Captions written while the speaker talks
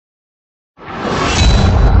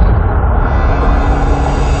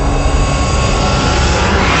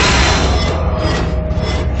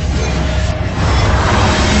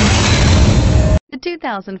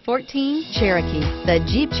2014 Cherokee. The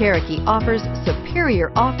Jeep Cherokee offers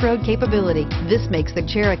superior off-road capability. This makes the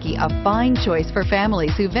Cherokee a fine choice for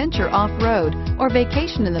families who venture off-road or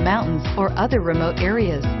vacation in the mountains or other remote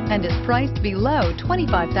areas, and is priced below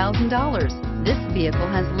 $25,000. This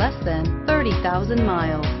vehicle has less than 30,000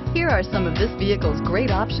 miles. Here are some of this vehicle's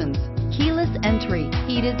great options: keyless entry,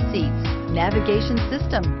 heated seats, navigation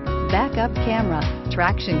system, backup camera,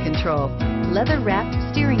 traction control, leather-wrapped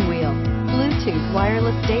steering wheel, Bluetooth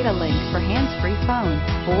wireless data link for hands-free phone,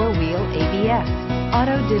 four-wheel ABS,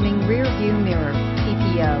 auto-dimming rear-view mirror,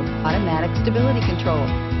 PPO, automatic stability control.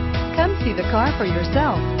 Come see the car for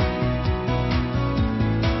yourself.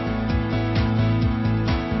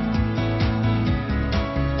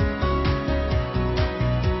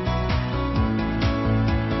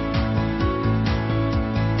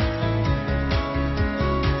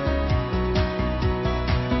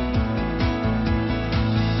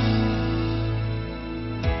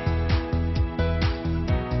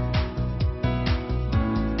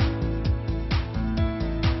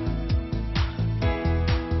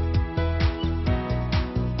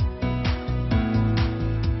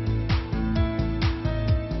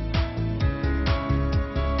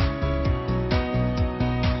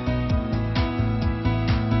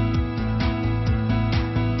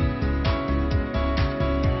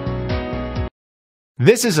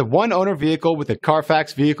 This is a one-owner vehicle with a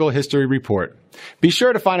Carfax Vehicle History Report. Be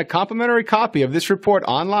sure to find a complimentary copy of this report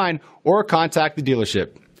online or contact the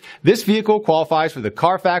dealership. This vehicle qualifies for the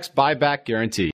Carfax Buyback Guarantee.